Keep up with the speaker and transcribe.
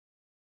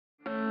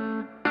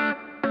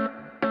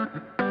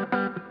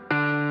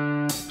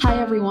Hi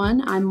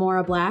everyone, I'm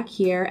Maura Black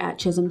here at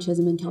Chisholm,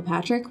 and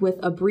Kilpatrick with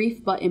a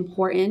brief but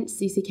important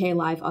CCK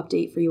Live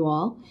update for you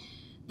all.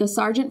 The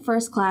Sergeant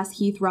First Class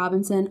Heath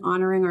Robinson,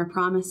 honoring our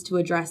promise to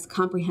address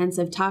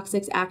Comprehensive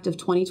Toxics Act of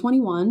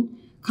 2021,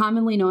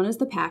 commonly known as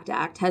the PACT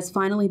Act, has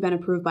finally been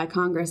approved by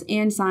Congress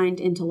and signed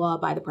into law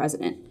by the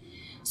President.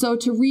 So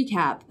to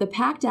recap, the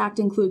PACT Act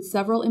includes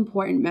several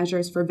important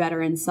measures for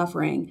veterans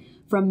suffering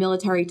from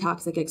military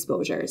toxic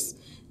exposures.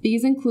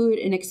 These include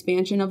an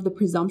expansion of the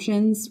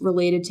presumptions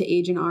related to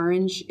Agent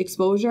Orange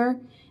exposure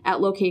at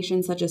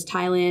locations such as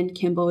Thailand,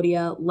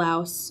 Cambodia,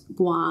 Laos,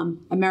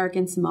 Guam,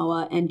 American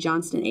Samoa, and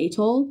Johnston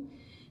Atoll,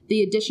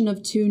 the addition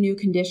of 2 new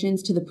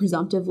conditions to the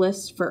presumptive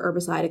list for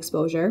herbicide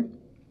exposure,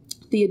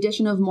 the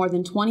addition of more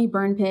than 20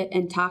 burn pit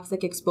and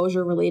toxic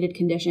exposure-related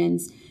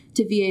conditions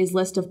to VA's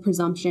list of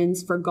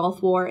presumptions for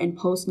Gulf War and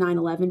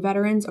post-9/11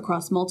 veterans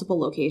across multiple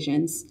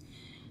locations,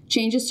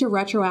 changes to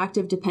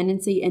retroactive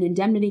dependency and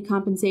indemnity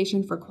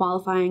compensation for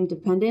qualifying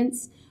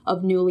dependents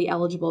of newly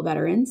eligible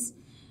veterans,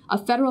 a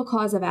federal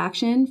cause of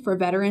action for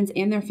veterans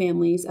and their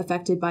families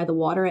affected by the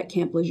water at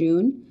Camp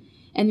Lejeune,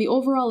 and the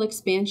overall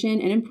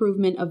expansion and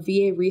improvement of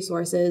VA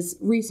resources,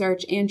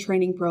 research, and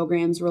training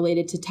programs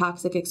related to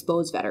toxic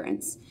exposed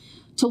veterans.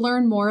 To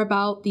learn more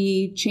about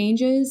the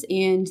changes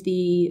and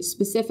the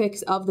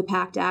specifics of the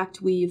PACT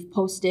Act, we've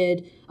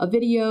posted a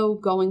video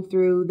going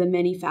through the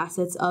many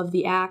facets of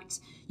the Act.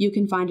 You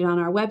can find it on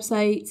our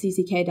website,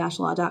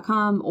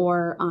 cck-law.com,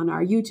 or on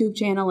our YouTube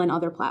channel and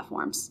other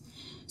platforms.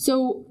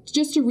 So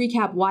just to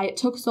recap why it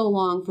took so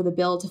long for the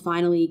bill to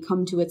finally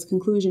come to its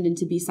conclusion and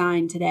to be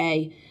signed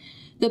today,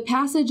 the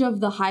passage of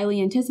the highly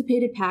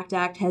anticipated PACT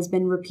Act has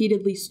been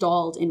repeatedly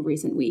stalled in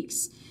recent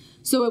weeks.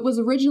 So it was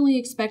originally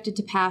expected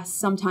to pass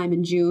sometime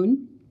in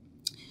June,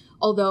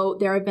 although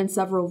there have been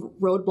several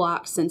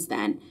roadblocks since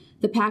then.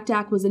 The PACT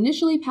Act was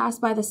initially passed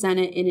by the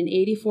Senate in an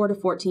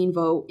 84-14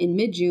 vote in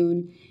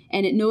mid-June,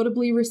 and it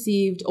notably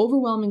received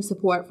overwhelming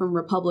support from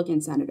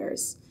Republican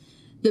senators.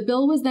 The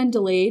bill was then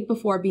delayed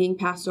before being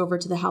passed over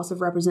to the House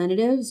of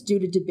Representatives due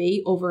to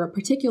debate over a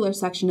particular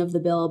section of the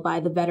bill by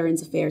the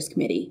Veterans Affairs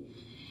Committee.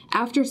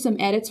 After some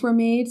edits were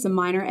made, some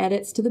minor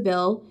edits to the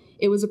bill,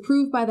 it was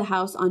approved by the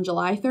House on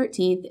July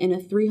 13th in a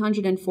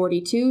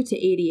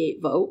 342-88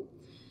 vote.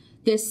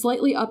 This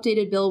slightly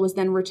updated bill was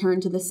then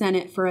returned to the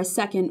Senate for a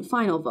second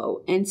final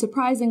vote, and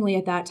surprisingly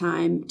at that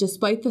time,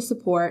 despite the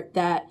support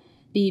that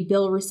the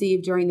bill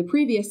received during the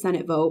previous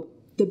Senate vote,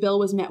 the bill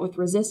was met with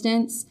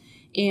resistance,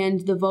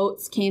 and the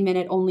votes came in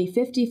at only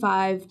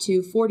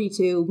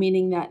 55-42,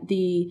 meaning that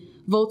the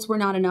votes were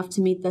not enough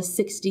to meet the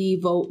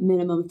 60-vote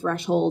minimum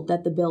threshold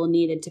that the bill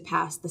needed to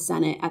pass the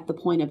Senate at the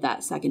point of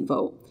that second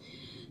vote.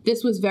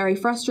 This was very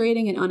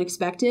frustrating and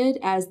unexpected,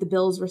 as the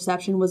bill's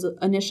reception was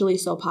initially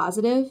so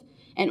positive,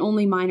 and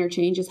only minor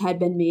changes had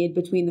been made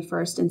between the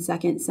first and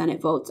second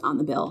Senate votes on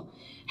the bill.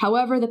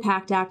 However, the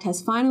PACT Act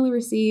has finally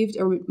received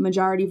a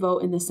majority vote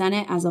in the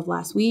Senate as of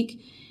last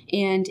week,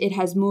 and it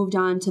has moved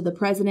on to the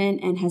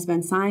President and has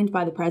been signed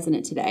by the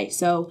President today.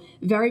 So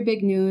very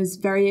big news,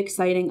 very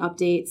exciting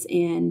updates,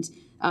 and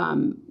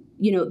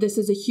this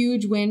is a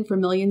huge win for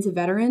millions of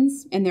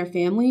veterans and their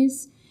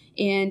families,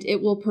 and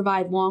it will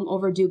provide long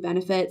overdue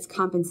benefits,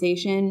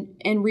 compensation,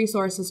 and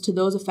resources to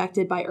those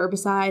affected by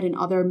herbicide and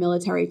other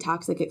military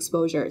toxic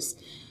exposures.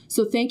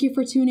 So thank you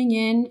for tuning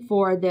in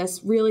for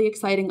this really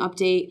exciting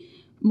update.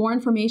 More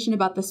information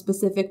about the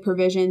specific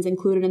provisions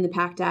included in the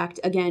PACT Act,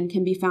 again,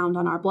 can be found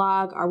on our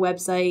blog, our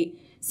website,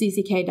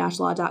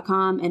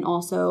 cck-law.com, and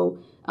also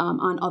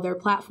on other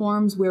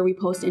platforms where we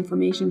post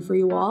information for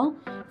you all.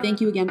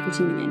 Thank you again for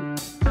tuning in.